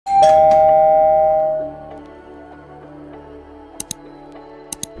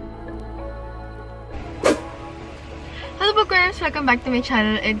Welcome back to my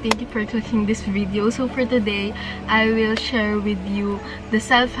channel and thank you for clicking this video. So for today, I will share with you the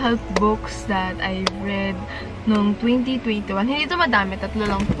self-help books that I read noong 2021. Hindi ito madami, 3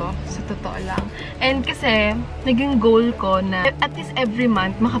 lang to. Sa totoo lang. And kasi, naging goal ko na at least every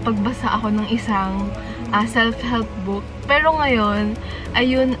month makapagbasa ako ng isang self-help book. Pero ngayon,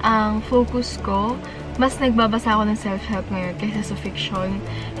 ayun ang focus ko. Mas nagbabasa ako ng self-help ngayon kaysa sa fiction.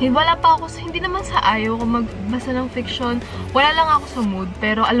 Wala pa ako, hindi naman sa ayaw ko magbasa ng fiction. Wala lang ako sa mood.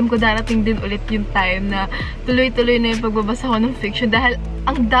 Pero alam ko darating din ulit yung time na tuloy-tuloy na yung pagbabasa ko ng fiction. Dahil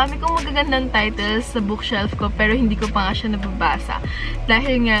ang dami kong magagandang titles sa bookshelf ko pero hindi ko pa nga siya nababasa.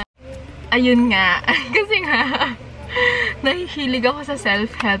 Dahil nga, ayun nga. Kasi nga, nahihilig ako sa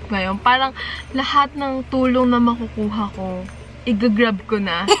self-help ngayon. Parang lahat ng tulong na makukuha ko, i-grab ko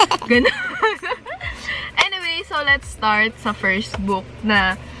na. Ganun. So, let's start sa first book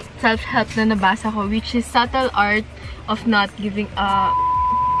na self-help na nabasa ko, which is Subtle Art of Not Giving Up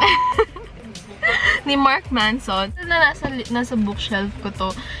ni Mark Manson. Nasa bookshelf ko to.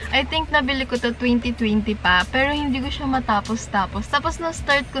 I think nabili ko to 2020 pa, pero hindi ko siya matapos-tapos. Tapos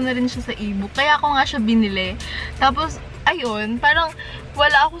na-start ko na rin siya sa ebook, kaya ako nga siya binili. Tapos, ayun, parang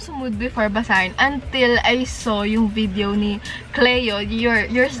wala ako sa mood before basahin until I saw yung video ni CLEO,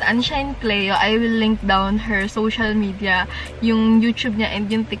 your Sunshine CLEO. I will link down her social media, yung YouTube niya and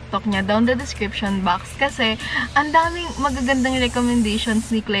yung TikTok niya down the description box. Kasi, ang daming magagandang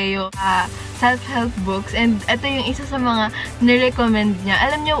recommendations ni CLEO self-help books. And ito yung isa sa mga nirecommend niya.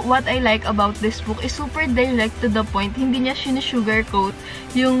 Alam niyo, what I like about this book is super direct to the point. Hindi niya sinusugarcoat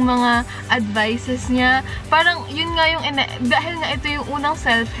yung mga advices niya. Parang, yun nga yung, dahil nga ito yung unang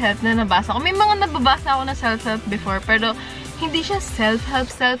self-help na nabasa ko. May mga nababasa ako na self-help before, pero hindi siya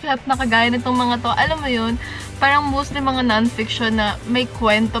self-help na kagaya nitong mga to. Alam mo yun, parang mostly mga non-fiction na may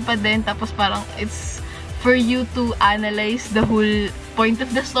kwento pa din, tapos parang it's for you to analyze the whole point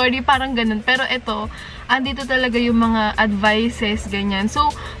of the story, parang ganun. Pero ito, andito talaga yung mga advices, ganyan. So,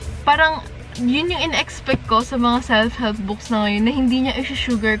 parang yun yung in-expect ko sa mga self-help books na ngayon, na hindi niya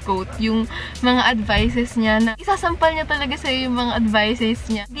i-sugarcoat yung mga advices niya, na isasampal niya talaga sa'yo yung mga advices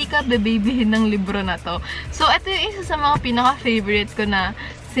niya. Hindi ka bebabyhin ng libro na to. So, ito yung isa sa mga pinaka-favorite ko na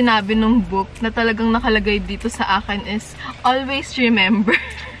sinabi nung book na talagang nakalagay dito sa akin is, always remember.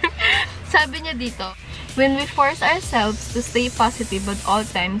 Sabi niya dito, when we force ourselves to stay positive at all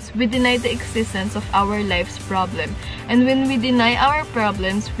times, we deny the existence of our life's problem. And when we deny our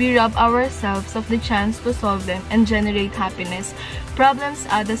problems, we rob ourselves of the chance to solve them and generate happiness. Problems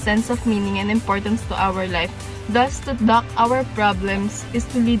add a sense of meaning and importance to our life. Thus, to duck our problems is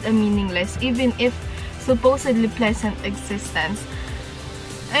to lead a meaningless, even if supposedly pleasant existence.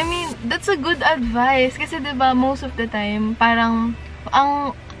 I mean, that's a good advice. Kasi diba, most of the time, parang,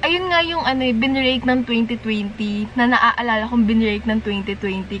 ayun nga yung binrake ng 2020, na naaalala kong binrake ng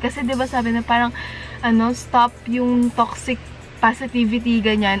 2020. Kasi diba sabi na parang, stop yung toxic positivity,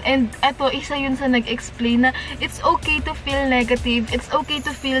 ganyan. And eto, isa yun sa nag-explain na it's okay to feel negative. It's okay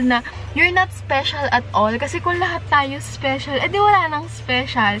to feel na you're not special at all. Kasi kung lahat tayo special, edi wala nang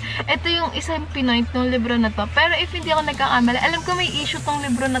special. Ito yung isang pinoint ng libro na to. Pero if hindi ako nagkakamali, alam ko may issue tong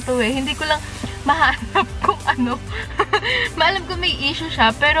libro na to eh. Hindi ko lang mahanap kung ano. Maalam ko may issue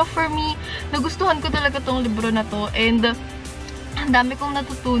siya. Pero for me, nagustuhan ko talaga tong libro na to. And ang dami kong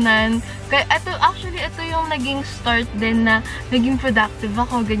natutunan. Kaya ito yung naging start din na naging productive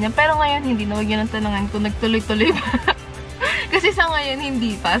ako, ganyan. Pero ngayon, hindi na. Wag yun ang tanangan ko. Nagtuloy-tuloy pa. Kasi sa ngayon,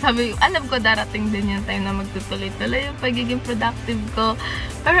 hindi pa. Sabi, alam ko darating din yung time na magtutuloy-tuloy yung pagiging productive ko.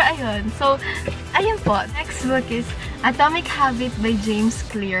 Pero ayun. So, ayun po. Next book is Atomic Habit by James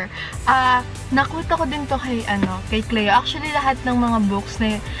Clear. Nakuha ko din to kay CLEO. Actually, lahat ng mga books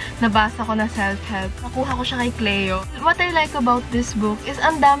na nabasa ko na self-help, nakuha ko siya kay CLEO. What I like about this book is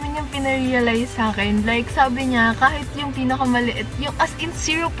ang dami niyang pinarealize sa akin. Like, sabi niya, kahit yung pinakamaliit, yung as in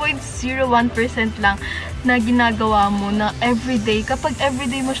 0.01% lang na ginagawa mo na everyday, kapag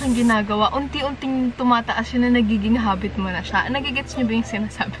everyday mo siyang ginagawa, unti-unting tumataas yun na nagiging habit mo na siya. Nagigets niyo ba yung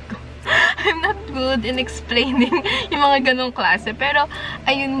sinasabi ko? I'm not good in explaining yung mga ganong klase. Pero,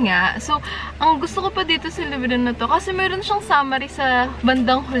 ayun nga. So, ang gusto ko pa dito sa libro na to, kasi meron siyang summary sa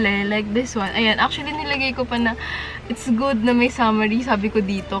bandang huli, like this one. Ayan, actually nilagay ko pa na it's good na may summary, sabi ko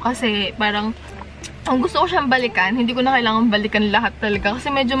dito. Kasi, parang, ang gusto ko siyang balikan, hindi ko na kailangan balikan lahat talaga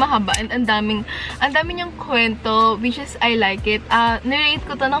kasi medyo mahaba and ang daming niyang kwento, which is I like it. Nirate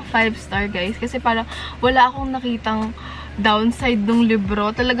ko to ng 5-star guys kasi parang wala akong nakitang downside ng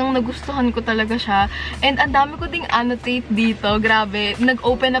libro. Talagang nagustuhan ko talaga siya. And ang dami ko ding annotate dito. Grabe.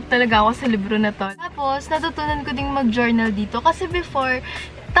 Nag-open up talaga ako sa libro na to. Tapos, natutunan ko ding mag-journal dito. Kasi before,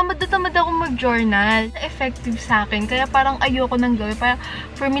 tamad na tamad ako mag-journal. Effective sa akin. Kaya parang ayoko nang gawin. Parang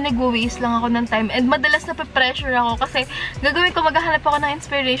for me, nag-waste lang ako ng time. And madalas na pressure ako kasi gagawin ko, maghahanap ako ng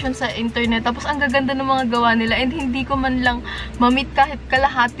inspiration sa internet. Tapos ang gaganda ng mga gawa nila. And hindi ko man lang mamit kahit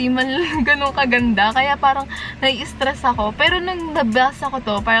kalahati man lang ganun kaganda. Kaya parang nai-stress ako. Pero nung nabasa ko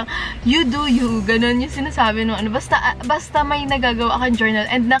to, parang you do you. Ganun yung sinasabi nung ano. Basta may nagagawa kang journal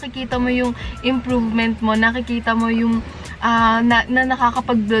and nakikita mo yung improvement mo. Nakikita mo yung na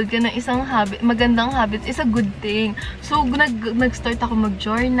nakakapag-build ka ng isang magandang habits, is a good thing. So, nag-start ako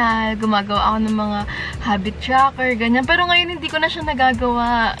mag-journal, gumagawa ako ng mga habit tracker, ganyan. Pero ngayon, hindi ko na siya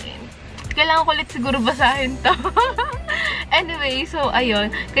nagagawa. Kailangan ko ulit siguro basahin to. Anyway, so,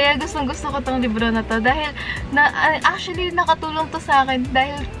 ayun. Kaya gustong-gusto ko tong libro na to. Dahil, actually, nakatulong to sa akin.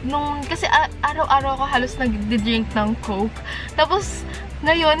 Dahil, kasi araw-araw ko halos nag-drink ng Coke. Tapos,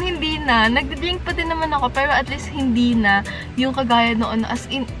 ngayon, hindi na. Nagdi-drink pa din naman ako, pero at least hindi na yung kagaya noon. As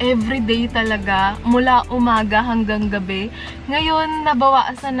in, everyday talaga. Mula umaga hanggang gabi. Ngayon,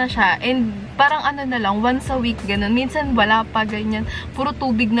 nabawaasan na siya. And parang ano na lang, once a week, ganun. Minsan, wala pa, ganyan. Puro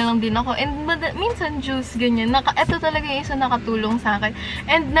tubig na lang din ako. And minsan, juice, ganyan. Ito talaga yung isa nakatulong sa akin.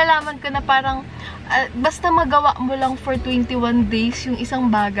 And nalaman ko na parang, basta magawa mo lang for 21 days yung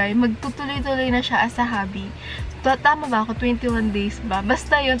isang bagay, magtutuloy-tuloy na siya as a hobby. Tama ba ako? 21 days ba?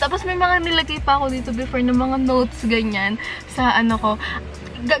 Basta yun. Tapos may mga nilagay pa ako dito before ng mga notes, ganyan, sa ano ko.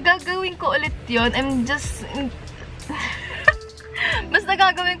 Gagawin ko ulit yun. I'm just... Basta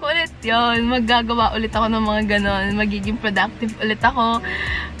gagawin ko ulit yun. Maggagawa ulit ako ng mga ganon. Magiging productive ulit ako.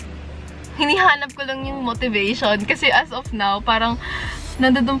 Hinihanap ko lang yung motivation. Kasi as of now, parang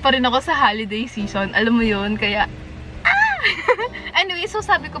nandun pa rin ako sa holiday season. Alam mo yun? Kaya... Anyway, so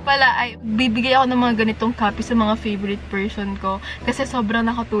sabi ko pala ay bibigay ako ng mga ganitong copy sa mga favorite person ko kasi sobrang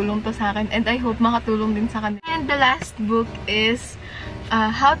nakatulong to sa akin and I hope makatulong din sa kanila. And the last book is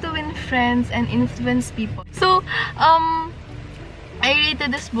How to Win Friends and Influence People. So, I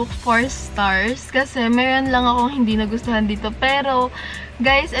rated this book 4 stars kasi meron lang akong hindi nagustuhan dito. Pero,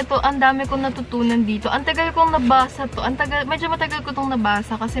 guys, ito, ang dami kong natutunan dito. Ang tagal kong nabasa to. Medyo matagal ko tong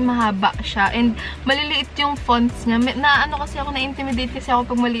nabasa kasi mahaba siya. And, maliliit yung fonts niya. Kasi ako na-intimidate kasi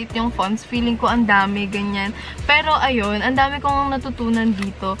ako pag maliit yung fonts. Feeling ko ang dami, ganyan. Pero, ayun, ang dami kong natutunan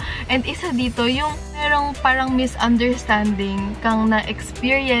dito. And, isa dito, yung merong parang misunderstanding kang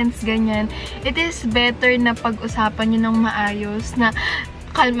na-experience, ganyan. It is better na pag-usapan nyo ng maayos, na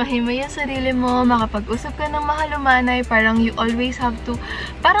kalmahin mo yung sarili mo, makapag-usap ka ng mahalumanay, parang you always have to,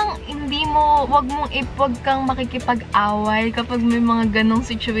 parang hindi mo, wag kang makikipag-away kapag may mga ganong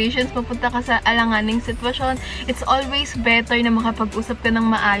situations, papunta ka sa alanganing sitwasyon. It's always better na makapag-usap ka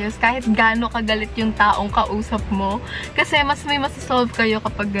ng maayos, kahit gaano kagalit yung taong kausap mo, kasi mas may masasolve kayo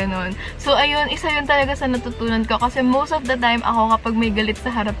kapag ganon. So, ayun, isa yun talaga sa natutunan ko, kasi most of the time, ako kapag may galit sa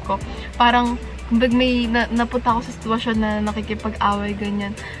harap ko, parang, kapag may napunta ako sa sitwasyon na nakikipag-away,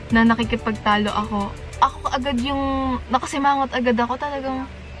 ganyan, na nakikipagtalo ako agad yung, nakasimangot agad ako, talagang,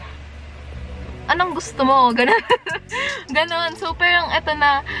 anong gusto mo? Ganon. Ganon. So, parang eto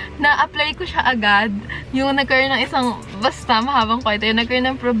na-apply ko siya agad, yung nagkaroon ng isang, basta mahabang kwento, yung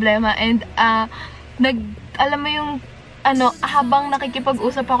nagkaroon ng problema, and, alam mo yung, habang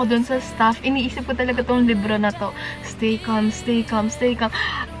nakikipag-usap ako dun sa staff, iniisip ko talaga tong libro na to. Stay calm, stay calm, stay calm.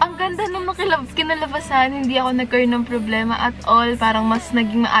 Ang ganda nung kinalabasan, hindi ako nagkaroon ng problema at all. Parang mas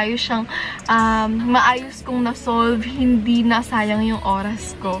naging maayos siyang, maayos kong na-solve, hindi nasayang yung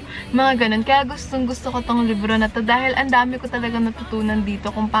oras ko. Mga ganun. Kaya gustong-gusto ko tong libro na to dahil ang dami ko talaga natutunan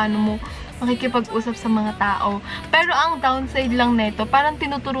dito kung paano mo makikipag-usap sa mga tao. Pero ang downside lang nito, parang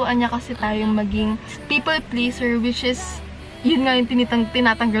tinuturuan niya kasi tayong maging people pleaser, which is, yun nga yung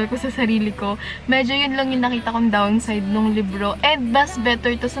tinatanggal ko sa sarili ko. Medyo yun lang yung nakita kong downside nung libro. And mas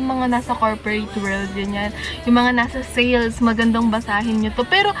better to sa mga nasa corporate world, ganyan. Yung mga nasa sales, magandang basahin nyo to.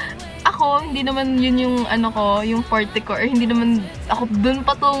 Pero, ako, hindi naman yun yung yung forte ko, or hindi naman ako dun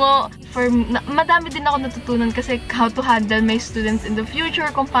patungo. Madami din ako natutunan kasi how to handle my students in the future,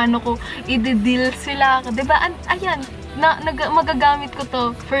 kung paano ko i-deal sila. Diba? Ayan, magagamit ko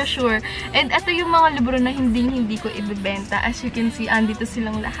to for sure. And ito yung mga libro na hindi ko ibibenta. As you can see, andito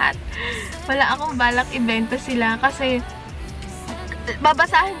silang lahat. Wala akong balak ibenta sila kasi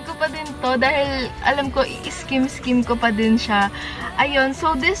babasahin ko pa din to dahil alam ko i-skim ko pa din siya. Ayun,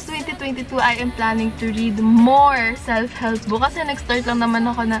 so this 2022 I am planning to read more self-help book kasi nag-start lang naman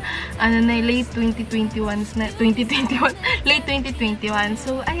ako na late 2021 late 2021.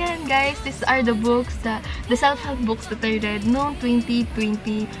 So ayan guys, these are the books, the self-help books that I read noong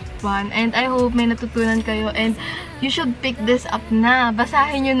 2021, and I hope may natutunan kayo and you should pick this up na.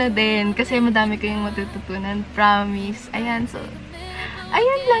 Basahin nyo na din kasi madami kayong matututunan, promise. Ayan, so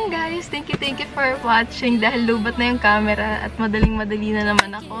Ayun lang guys. Thank you for watching. Dahil lubat na yung camera at madaling-madali na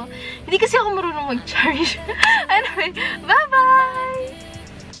naman ako. Hindi kasi ako marunong mag-charge. Anyway, bye-bye!